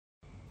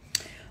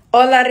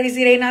Hola, Reis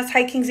y Reinas.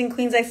 Hi, Kings and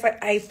Queens.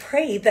 I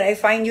pray that I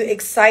find you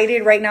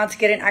excited right now to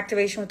get an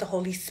activation with the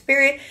Holy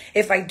Spirit.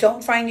 If I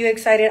don't find you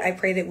excited, I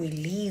pray that we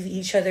leave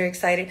each other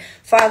excited.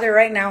 Father,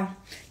 right now,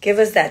 give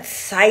us that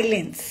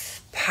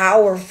silence,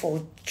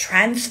 powerful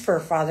transfer,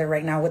 Father,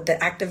 right now with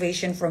the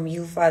activation from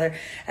you, Father.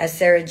 As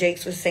Sarah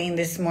Jakes was saying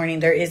this morning,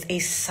 there is a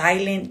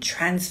silent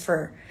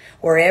transfer.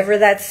 Wherever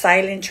that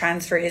silent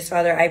transfer is,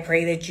 Father, I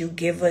pray that you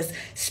give us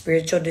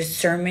spiritual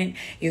discernment.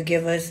 You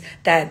give us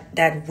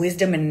that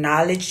wisdom and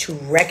knowledge to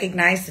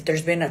recognize that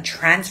there's been a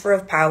transfer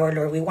of power,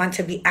 Lord. We want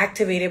to be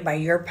activated by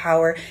your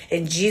power.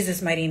 In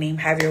Jesus' mighty name,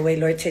 have your way,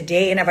 Lord,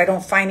 today. And if I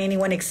don't find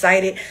anyone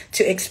excited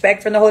to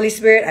expect from the Holy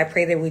Spirit, I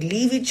pray that we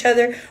leave each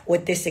other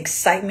with this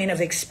excitement of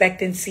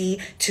expectancy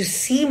to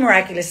see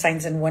miraculous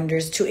signs and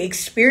wonders, to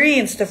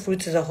experience the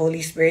fruits of the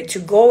Holy Spirit, to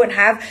go and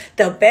have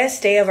the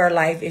best day of our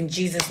life in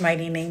Jesus'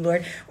 mighty name, Lord.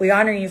 We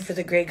honor you for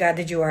the great God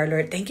that you are,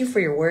 Lord. Thank you for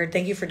your word.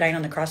 Thank you for dying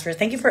on the cross for us.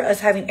 Thank you for us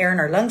having air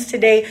in our lungs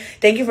today.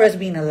 Thank you for us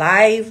being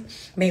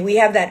alive. May we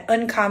have that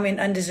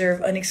uncommon,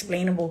 undeserved,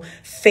 unexplainable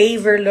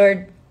favor,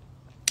 Lord.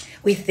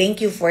 We thank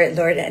you for it,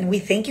 Lord. And we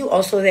thank you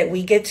also that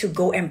we get to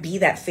go and be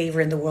that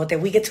favor in the world, that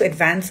we get to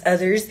advance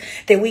others,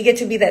 that we get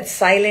to be that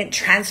silent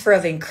transfer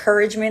of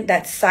encouragement,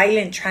 that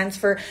silent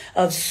transfer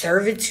of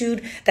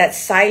servitude, that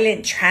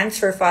silent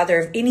transfer, Father,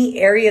 of any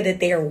area that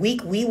they are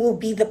weak. We will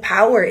be the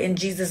power in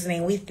Jesus'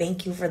 name. We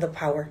thank you for the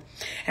power.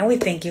 And we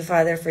thank you,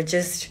 Father, for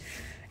just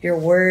your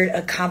word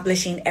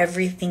accomplishing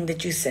everything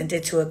that you sent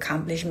it to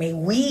accomplish. May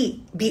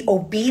we be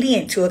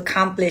obedient to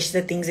accomplish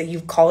the things that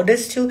you've called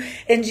us to.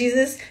 In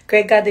Jesus,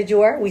 great God that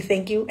you are, we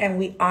thank you and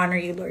we honor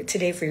you, Lord,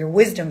 today for your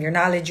wisdom, your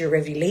knowledge, your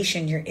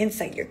revelation, your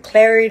insight, your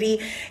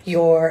clarity,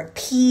 your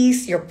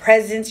peace, your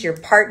presence, your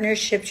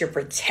partnerships, your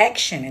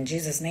protection. In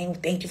Jesus' name,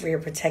 thank you for your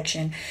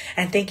protection.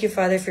 And thank you,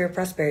 Father, for your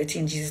prosperity.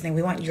 In Jesus' name,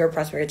 we want your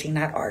prosperity,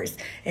 not ours.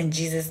 In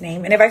Jesus'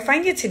 name. And if I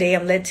find you today,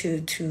 I'm led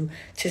to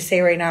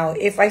say right now,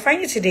 if I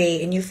find you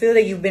today and you feel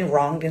that you've been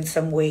wronged in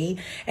some way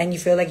and you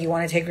feel like you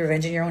want to take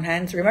revenge in your own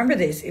hands, remember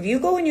this: if you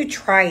go and you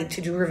try to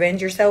do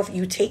revenge yourself,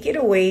 you take it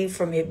away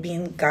from it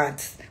being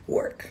God's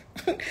work.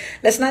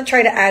 Let's not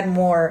try to add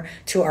more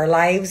to our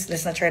lives.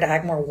 Let's not try to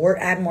add more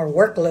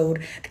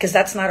workload, because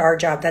that's not our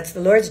job. That's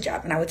the Lord's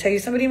job. And I would tell you,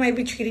 somebody might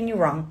be treating you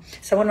wrong.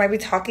 Someone might be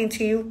talking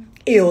to you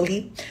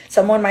illy.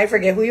 Someone might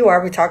forget who you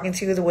are, be talking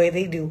to you the way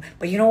they do.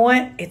 But you know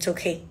what? It's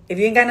okay. If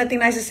you ain't got nothing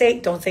nice to say,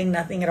 don't say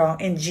nothing at all.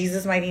 In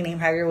Jesus' mighty name,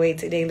 have your way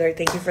today, Lord.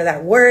 Thank you for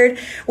that word.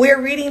 We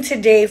are reading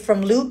today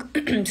from Luke,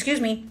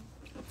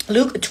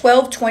 Luke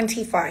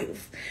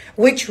 12:25,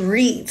 which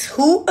reads,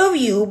 "Who of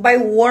you by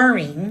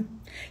worrying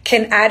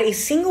can add a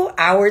single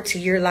hour to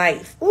your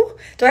life?" Ooh,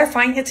 do I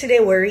find you today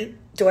worried?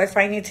 Do I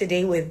find you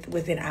today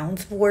with an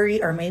ounce of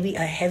worry, or maybe a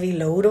heavy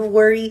load of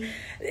worry?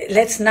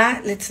 Let's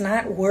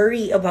not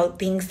worry about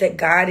things that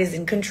God is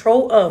in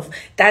control of.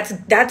 That's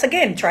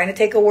again trying to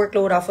take a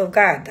workload off of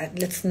God.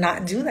 Let's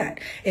not do that.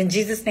 In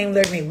Jesus' name,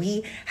 Lord, may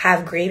we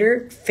have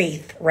greater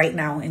faith right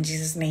now in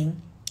Jesus'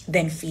 name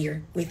than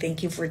fear. We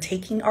thank you for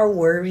taking our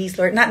worries,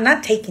 Lord.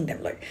 Not taking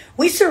them, Lord.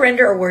 We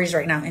surrender our worries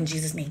right now in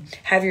Jesus' name.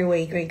 Have your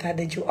way, great God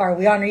that you are.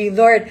 We honor you,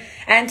 Lord.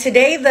 And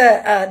today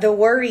the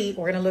worry,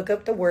 we're going to look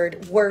up the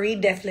word worry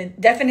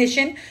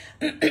definition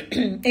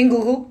in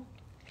Google,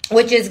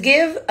 which is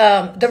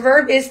the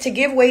verb is to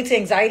give way to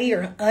anxiety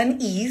or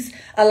unease,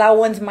 allow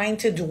one's mind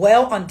to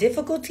dwell on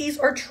difficulties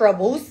or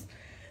troubles.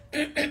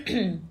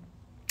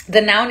 The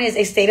noun is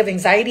a state of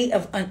anxiety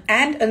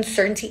and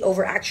uncertainty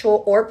over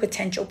actual or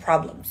potential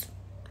problems.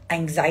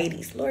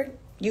 Anxieties, Lord.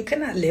 You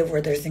cannot live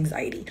where there's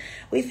anxiety.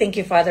 We thank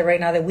you, Father, right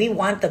now that we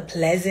want the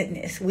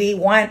pleasantness. We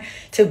want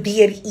to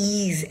be at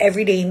ease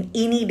every day,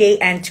 any day.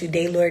 And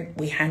today, Lord,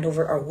 we hand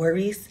over our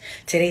worries.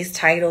 Today's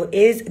title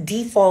is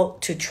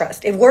Default to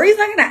Trust. If worry is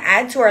not going to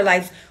add to our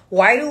lives,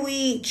 why do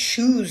we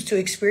choose to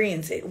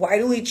experience it? Why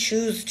do we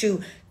choose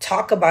to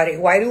talk about it?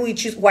 Why do we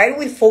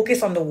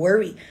focus on the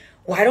worry?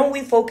 Why don't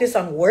we focus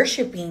on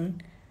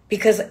worshiping?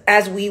 Because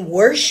as we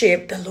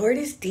worship, the Lord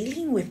is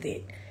dealing with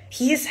it.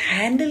 He is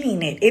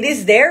handling it. It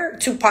is there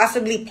to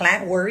possibly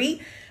plant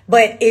worry.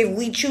 But if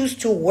we choose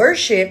to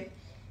worship,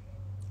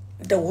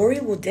 the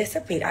worry will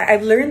dissipate.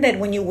 I've learned that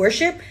when you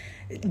worship,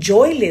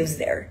 joy lives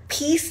there.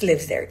 Peace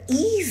lives there.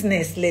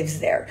 Easiness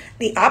lives there.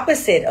 The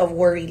opposite of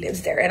worry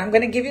lives there. And I'm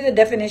going to give you the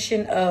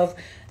definition of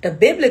the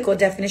biblical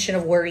definition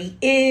of worry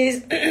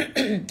is,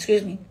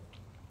 excuse me.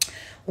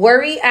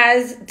 Worry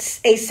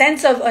as a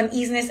sense of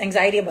uneasiness,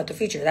 anxiety about the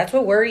future. That's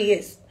what worry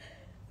is.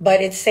 But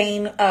it's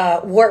saying,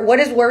 what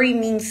does worry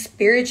mean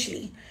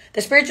spiritually?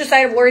 The spiritual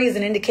side of worry is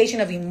an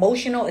indication of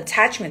emotional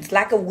attachments,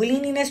 lack of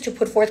willingness to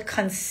put forth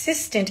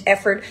consistent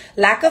effort,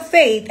 lack of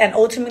faith, and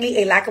ultimately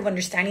a lack of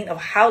understanding of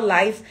how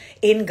life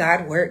in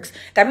God works.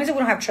 That means that we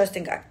don't have trust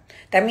in God.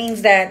 That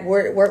means that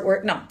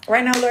we're no.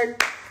 Right now,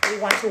 Lord, we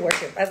want to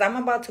worship. As I'm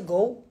about to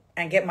go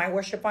and get my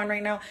worship on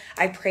right now,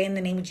 I pray in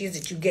the name of Jesus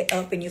that you get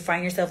up and you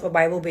find yourself a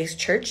Bible-based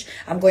church.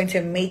 I'm going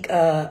to make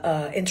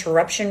a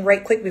interruption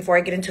right quick before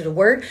I get into the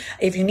word.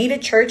 If you need a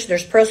church,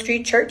 there's Pearl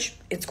Street Church.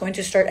 It's going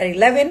to start at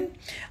 11.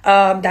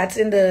 That's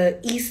in the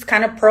east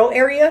kind of Pearl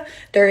area.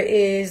 There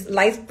is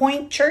Life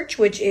Point Church,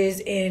 which is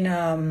in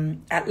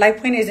at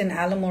Life Point is in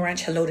Alamo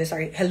Ranch,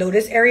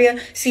 Helotes area.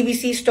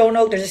 CBC Stone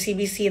Oak. There's a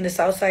CBC in the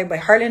south side by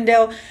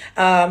Harlandale.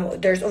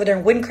 There's over there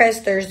in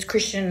Windcrest. There's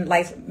Christian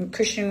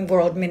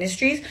World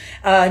Ministries.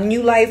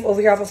 New Life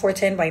over here off of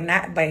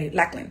 410 by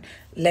Lackland.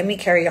 Let me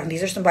carry on.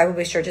 These are some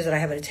Bible-based churches that I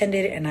have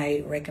attended, and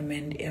I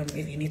recommend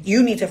if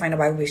you need to find a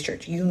Bible-based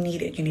church. You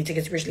need it. You need to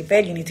get spiritually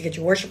fed. You need to get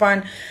your worship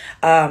on.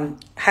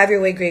 Have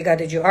your way, great God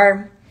that you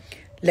are.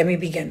 Let me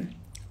begin.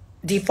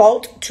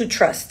 Default to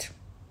trust.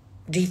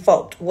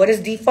 Default. What does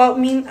default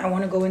mean? I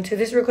want to go into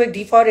this real quick.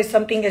 Default is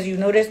something, as you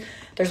notice,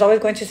 there's always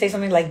going to say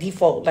something like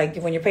default. Like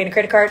when you're paying a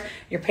credit card,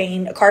 you're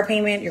paying a car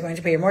payment, you're going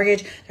to pay your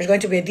mortgage. There's going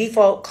to be a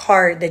default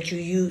card that you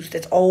use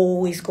that's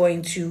always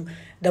going to,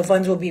 the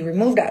funds will be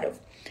removed out of.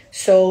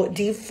 So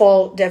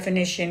default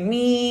definition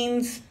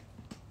means,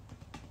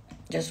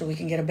 just so we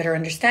can get a better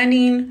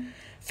understanding,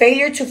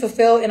 failure to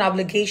fulfill an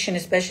obligation,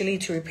 especially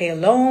to repay a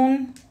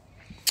loan.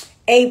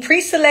 A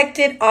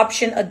pre-selected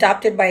option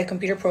adopted by a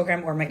computer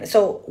program or magnet.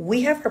 So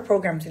we have our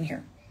programs in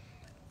here.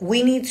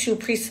 We need to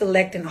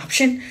pre-select an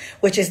option,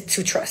 which is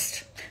to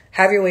trust.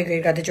 Have your way,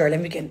 great God, the jar. Let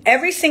me begin.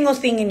 Every single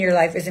thing in your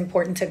life is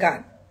important to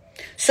God.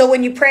 So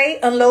when you pray,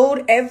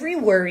 unload every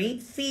worry,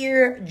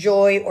 fear,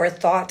 joy, or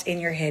thought in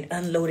your head.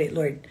 Unload it,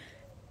 Lord.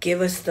 Give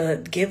us,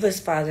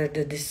 Father,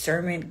 the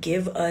discernment.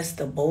 Give us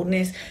the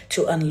boldness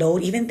to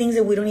unload even things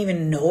that we don't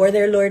even know are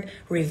there, Lord.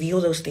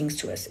 Reveal those things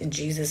to us in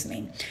Jesus'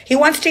 name. He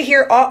wants to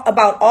hear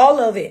about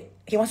all of it.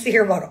 He wants to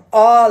hear about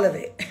all of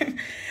it.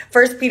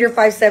 1 Peter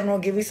 5:7 will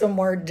give you some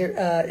more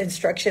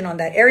instruction on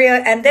that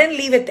area, and then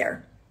leave it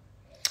there.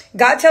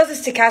 God tells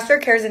us to cast our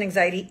cares and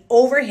anxiety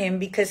over him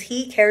because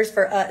he cares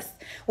for us.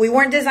 We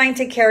weren't designed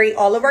to carry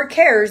all of our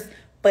cares,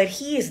 but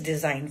he is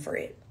designed for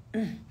it.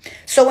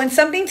 So when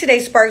something today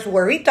sparks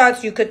worried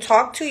thoughts, you could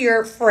talk to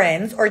your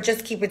friends or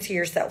just keep it to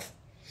yourself.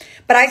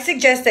 But I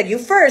suggest that you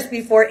first,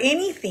 before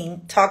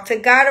anything, talk to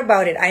God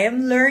about it. I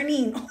am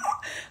learning.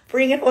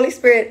 Bring in Holy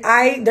Spirit.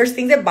 There's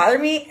things that bother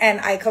me, and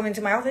I come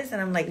into my office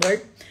and I'm like,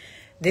 Lord,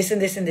 this and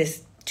this and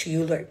this. To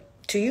you, Lord.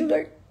 To you,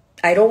 Lord.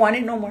 I don't want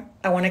it no more.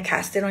 I want to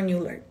cast it on you,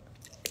 Lord.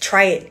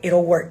 Try it.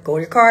 It'll work. Go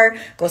to your car.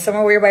 Go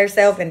somewhere where you're by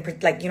yourself. And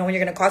when you're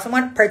going to call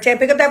someone, pretend,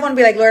 pick up that phone and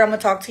be like, Lord, I'm going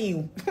to talk to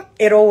you.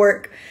 It'll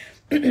work.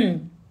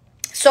 But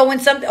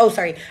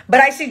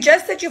I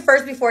suggest that you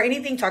first, before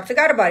anything, talk to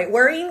God about it.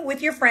 Worrying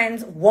with your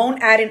friends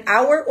won't add an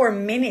hour or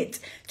minute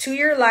to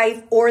your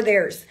life or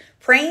theirs.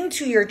 Praying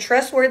to your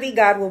trustworthy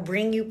God will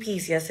bring you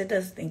peace. Yes, it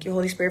does. Thank you,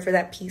 Holy Spirit, for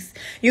that peace.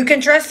 You can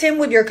trust him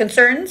with your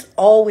concerns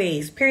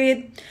always,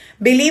 period.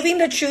 Believing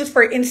the truth,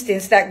 for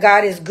instance, that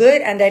God is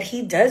good and that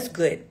he does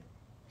good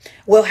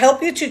will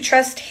help you to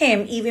trust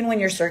him even when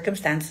your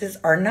circumstances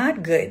are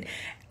not good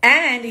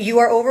and you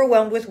are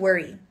overwhelmed with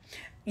worry.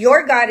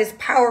 Your God is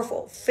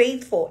powerful,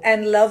 faithful,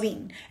 and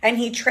loving, and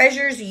he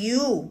treasures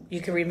you.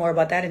 You can read more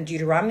about that in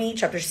Deuteronomy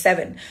chapter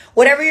 7.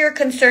 Whatever your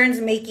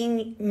concerns,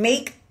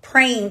 make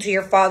praying to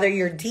your Father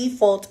your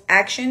default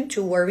action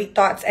to worried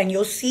thoughts, and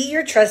you'll see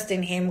your trust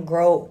in him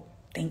grow.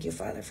 Thank you,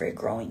 Father, for it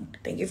growing.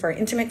 Thank you for our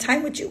intimate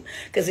time with you,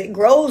 because it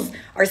grows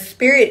our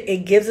spirit. It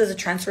gives us a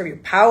transfer of your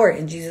power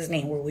in Jesus'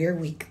 name, where we're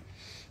weak,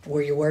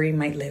 where your worry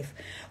might live.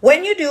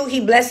 When you do, he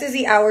blesses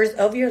the hours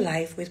of your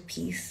life with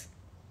peace.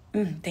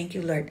 Thank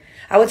you, Lord.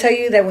 I will tell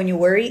you that when you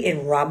worry, it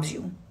robs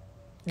you.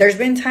 There's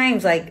been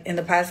times, like in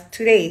the past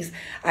 2 days,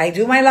 I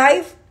do my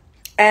live,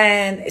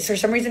 and for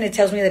some reason it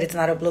tells me that it's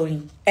not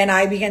uploading, and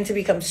I begin to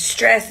become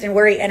stressed and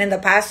worried. And in the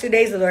past 2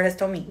 days, the Lord has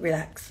told me,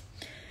 relax.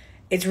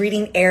 It's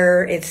reading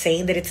error. It's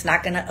saying that it's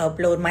not going to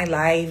upload my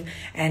live.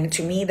 And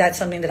to me, that's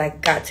something that I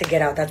got to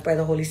get out. That's by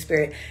the Holy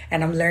Spirit.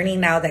 And I'm learning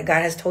now that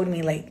God has told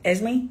me, like,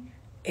 Esme,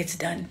 it's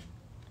done.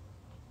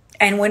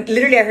 And when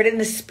literally I heard it in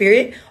the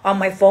spirit on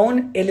my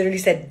phone, it literally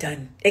said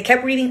done. It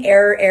kept reading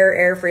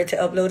error for it to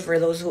upload. For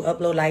those who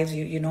upload lives,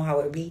 you know how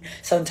it would be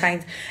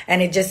sometimes.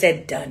 And it just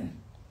said done.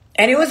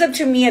 And it was up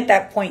to me at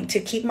that point to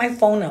keep my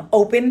phone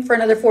open for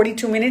another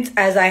 42 minutes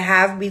as I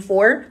have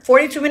before.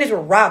 42 minutes were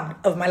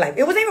robbed of my life.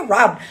 It wasn't even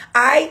robbed.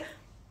 I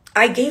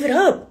gave it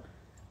up.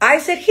 I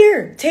said,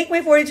 here, take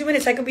my 42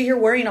 minutes. I could be here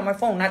worrying on my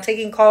phone, not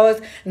taking calls,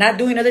 not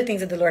doing other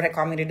things that the Lord had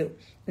called me to do.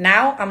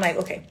 Now I'm like,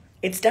 okay,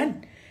 it's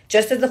done.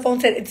 Just as the phone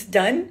said it's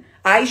done,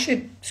 I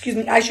should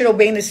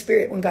obey in the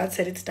spirit when God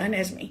said it's done,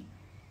 Esme.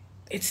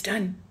 It's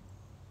done.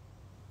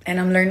 And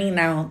I'm learning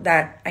now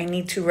that I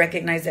need to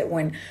recognize that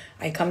when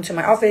I come to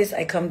my office,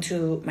 I come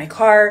to my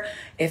car,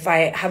 if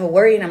I have a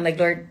worry and I'm like,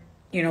 Lord,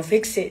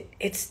 fix it,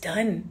 it's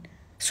done.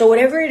 So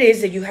whatever it is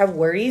that you have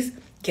worries,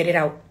 get it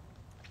out.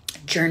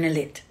 Journal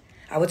it.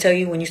 I will tell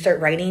you, when you start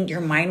writing,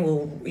 your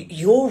mind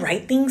you'll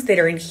write things that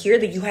are in here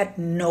that you had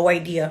no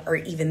idea are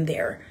even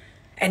there.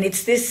 And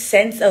it's this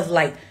sense of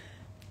like,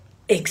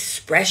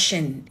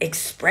 expression.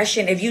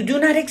 If you do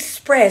not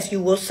express,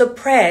 you will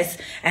suppress,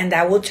 and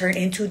that will turn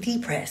into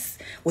depress,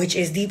 which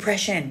is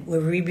depression. We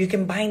rebuke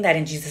and bind that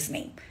in Jesus'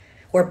 name.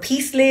 Where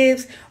peace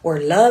lives, where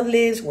love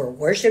lives, where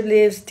worship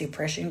lives,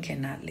 depression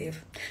cannot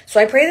live. So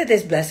I pray that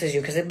this blesses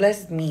you, because it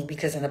blessed me,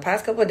 because in the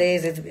past couple of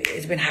days,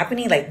 it's been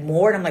happening like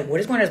more. And I'm like,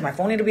 what is going on? Does my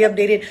phone need to be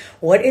updated?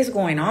 What is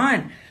going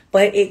on?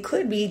 But it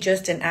could be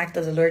just an act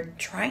of the Lord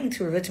trying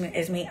to reveal to me,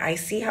 Esme, I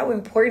see how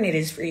important it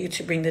is for you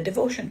to bring the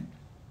devotion.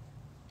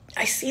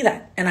 I see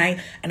that. And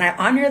I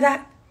honor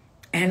that.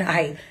 And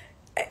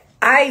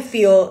I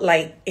feel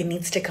like it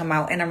needs to come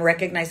out, and I'm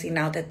recognizing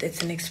now that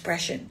it's an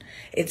expression.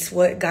 It's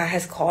what God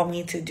has called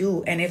me to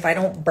do. And if I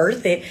don't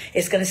birth it,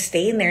 it's going to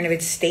stay in there. And if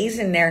it stays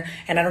in there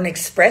and I don't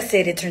express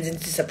it, it turns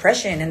into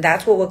suppression. And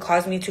that's what would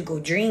cause me to go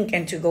drink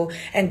and to go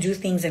and do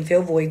things and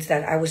fill voids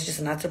that I was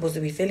just not supposed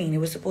to be filling. It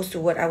was supposed to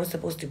what I was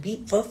supposed to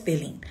be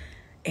fulfilling.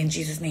 In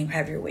Jesus' name,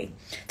 have your way.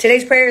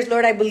 Today's prayer is,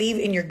 Lord, I believe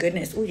in your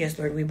goodness. Oh, yes,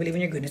 Lord, we believe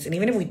in your goodness. And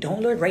even if we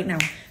don't, Lord, right now,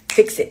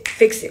 fix it.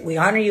 Fix it. We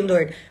honor you,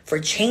 Lord, for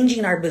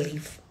changing our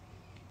belief.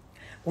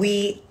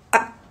 We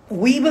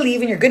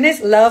believe in your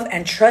goodness, love,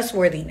 and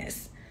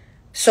trustworthiness.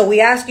 So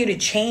we ask you to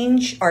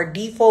change our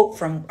default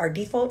from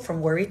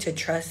worry to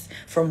trust,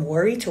 from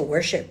worry to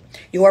worship.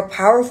 You are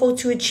powerful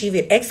to achieve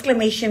it.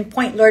 Exclamation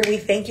point, Lord, we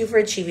thank you for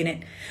achieving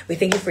it. We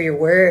thank you for your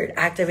word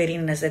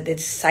activating in us, that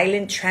it's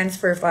silent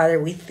transfer,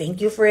 Father. We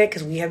thank you for it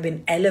because we have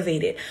been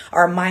elevated.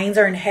 Our minds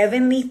are in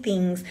heavenly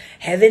things,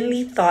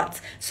 heavenly thoughts.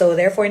 So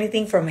therefore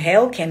anything from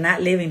hell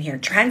cannot live in here.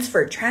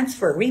 Transfer,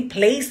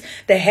 replace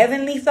the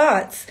heavenly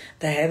thoughts,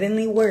 the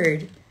heavenly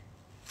word,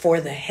 for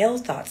the hell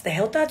thoughts. The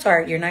hell thoughts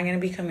are, you're not going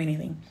to become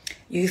anything.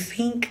 You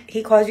think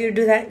he caused you to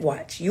do that?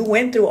 Watch. You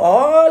went through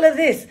all of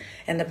this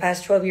in the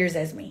past 12 years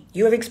as me.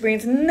 You have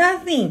experienced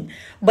nothing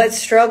but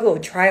struggle,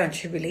 trial, and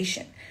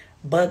tribulation.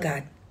 But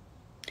God,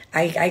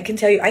 I can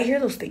tell you, I hear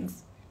those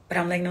things, but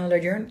I'm like, no,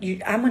 Lord,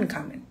 I'm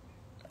uncommon.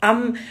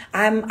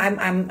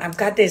 I've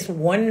got this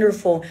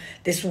wonderful,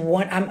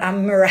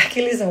 I'm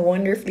miraculous and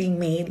wonderfully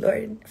made,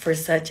 Lord, for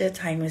such a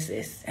time as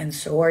this. And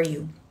so are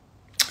you.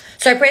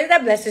 So I pray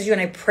that blesses you,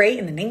 and I pray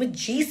in the name of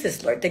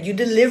Jesus, Lord, that you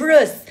deliver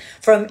us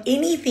from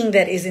anything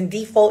that is in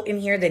default in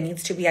here that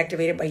needs to be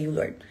activated by you,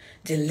 Lord.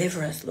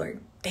 Deliver us, Lord.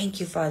 Thank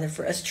you, Father,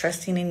 for us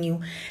trusting in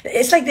you.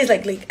 It's like this,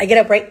 like I get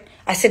up, right?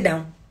 I sit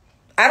down.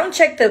 I don't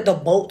check the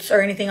bolts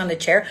or anything on the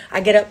chair. I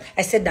get up,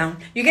 I sit down.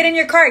 You get in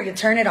your car, you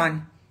turn it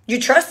on. You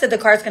trust that the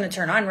car's going to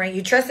turn on, right?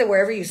 You trust that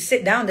wherever you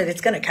sit down that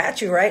it's going to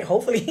catch you, right?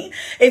 Hopefully.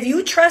 If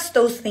you trust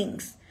those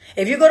things,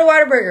 if you go to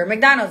Whataburger,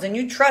 McDonald's, and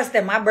you trust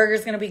that my burger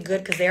is going to be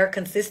good because they are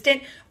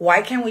consistent,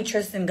 why can't we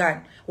trust in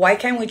God? Why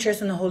can't we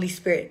trust in the Holy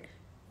Spirit?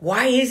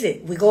 Why is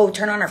it we go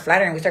turn on our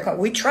flat iron and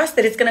we trust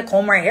that it's going to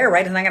comb our hair,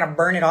 right? It's not going to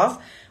burn it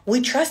off.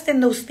 We trust in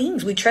those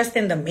things. We trust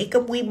in the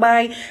makeup we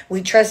buy.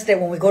 We trust that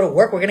when we go to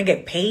work, we're going to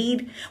get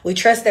paid. We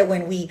trust that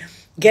when we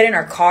get in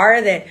our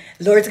car, that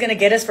Lord's going to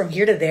get us from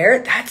here to there.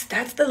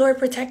 That's the Lord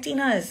protecting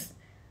us.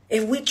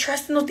 If we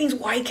trust in those things,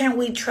 why can't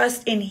we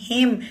trust in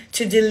him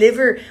to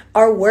deliver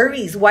our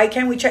worries? Why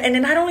can't we trust? And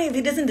then not only if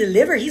he doesn't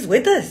deliver, he's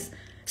with us.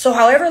 So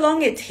however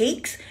long it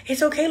takes,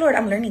 it's okay, Lord.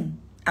 I'm learning.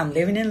 I'm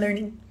living and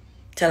learning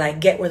till I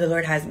get where the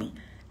Lord has me.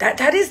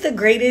 That is the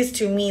greatest,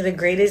 to me, the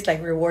greatest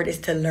reward is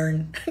to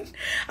learn.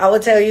 I will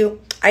tell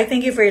you, I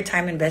thank you for your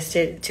time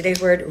invested.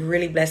 Today's word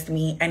really blessed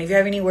me. And if you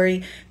have any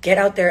worry, get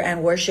out there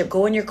and worship.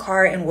 Go in your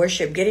car and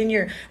worship. Get in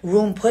your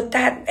room. Put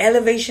that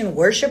elevation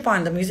worship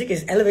on. The music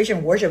is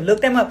elevation worship. Look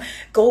them up.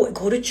 Go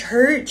to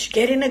church.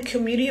 Get in a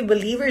community of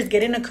believers.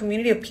 Get in a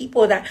community of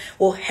people that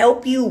will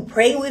help you,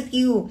 pray with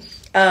you.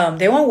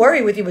 They won't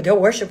worry with you, but they'll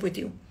worship with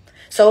you.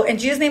 So in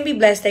Jesus' name, be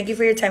blessed. Thank you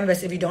for your time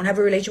invested. If you don't have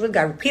a relationship with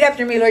God, repeat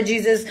after me, Lord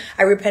Jesus.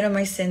 I repent of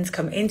my sins.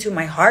 Come into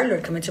my heart,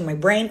 Lord. Come into my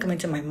brain. Come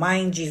into my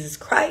mind, Jesus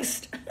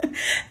Christ.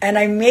 And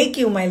I make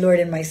you my Lord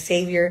and my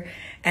Savior.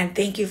 And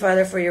thank you,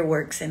 Father, for your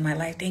works in my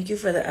life. Thank you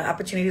for the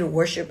opportunity to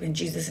worship in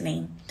Jesus'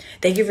 name.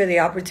 Thank you for the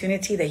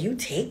opportunity that you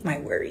take my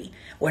worry.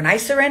 When I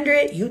surrender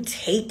it, you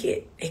take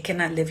it. It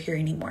cannot live here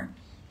anymore.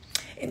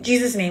 In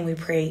Jesus' name we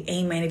pray.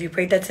 Amen. If you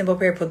prayed that simple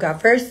prayer, put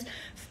God first.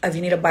 If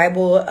you need a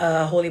Bible,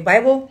 a Holy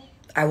Bible,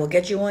 I will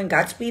get you one.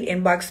 Godspeed.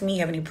 Inbox me.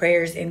 Have any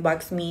prayers?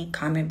 Inbox me.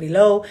 Comment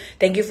below.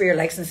 Thank you for your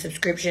likes and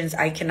subscriptions.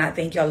 I cannot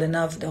thank y'all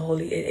enough.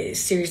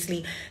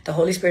 Seriously, the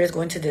Holy Spirit is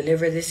going to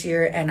deliver this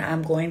year, and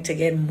I'm going to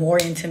get more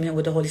intimate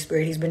with the Holy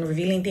Spirit. He's been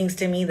revealing things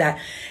to me that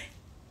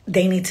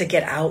they need to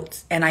get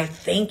out. And I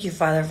thank you,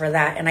 Father, for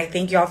that. And I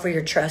thank y'all for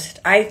your trust.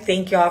 I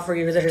thank y'all for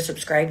you that are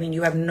subscribing.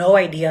 You have no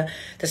idea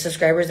the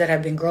subscribers that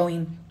have been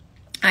growing.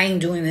 I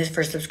ain't doing this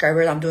for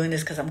subscribers. I'm doing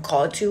this because I'm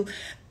called to.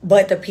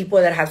 But the people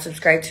that have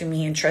subscribed to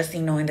me and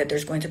trusting, knowing that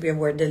there's going to be a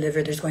word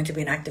delivered, there's going to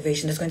be an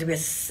activation, there's going to be a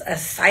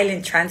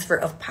silent transfer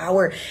of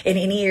power in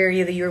any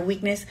area that you're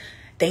weakness.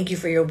 Thank you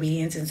for your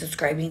obedience and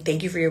subscribing.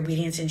 Thank you for your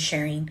obedience and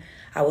sharing.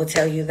 I will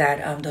tell you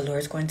that the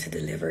Lord's going to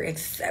deliver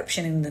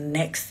exception in the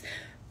next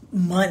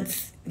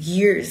months,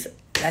 years.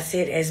 That's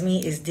it. Esme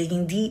is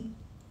digging deep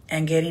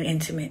and getting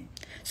intimate.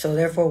 So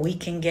therefore, we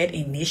can get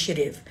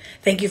initiative.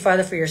 Thank you,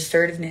 Father, for your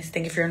assertiveness.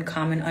 Thank you for your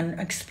uncommon,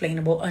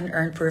 unexplainable,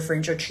 unearned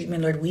preferential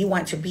treatment, Lord. We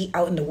want to be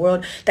out in the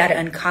world, that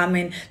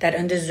uncommon, that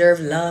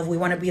undeserved love. We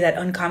want to be that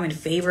uncommon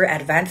favor,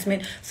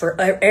 advancement for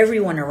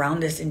everyone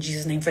around us in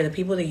Jesus' name, for the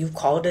people that you've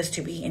called us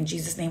to be. In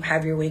Jesus' name,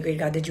 have your way, great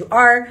God, that you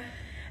are.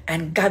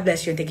 And God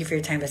bless you and thank you for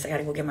your time. I got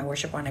to go get my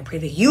worship on. I pray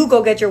that you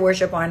go get your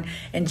worship on.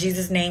 In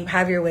Jesus' name,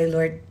 have your way,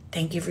 Lord.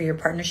 Thank you for your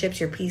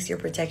partnerships, your peace, your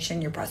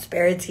protection, your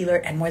prosperity,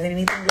 Lord. And more than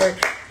anything, Lord,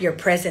 your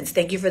presence.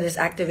 Thank you for this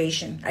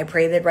activation. I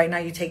pray that right now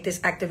you take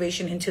this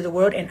activation into the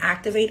world and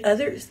activate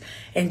others.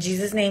 In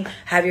Jesus' name,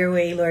 have your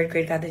way, Lord,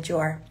 great God that you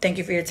are. Thank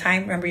you for your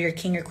time. Remember, you're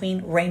king or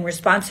queen. Reign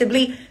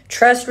responsibly.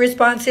 Trust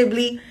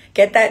responsibly.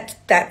 Get that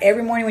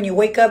every morning when you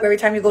wake up, every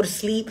time you go to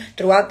sleep,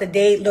 throughout the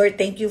day. Lord,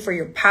 thank you for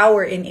your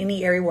power in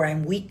any area where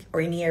I'm weak or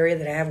any area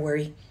that I have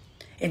worry.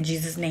 In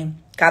Jesus' name.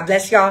 God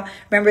bless y'all.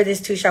 Remember, this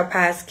too shall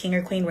pass. King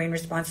or queen, reign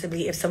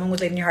responsibly. If someone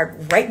was laid in your heart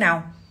right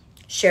now,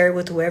 share it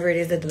with whoever it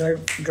is that the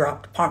Lord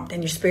dropped, pumped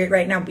in your spirit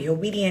right now. Be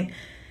obedient.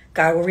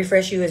 God will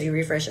refresh you as you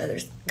refresh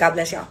others. God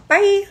bless y'all.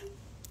 Bye.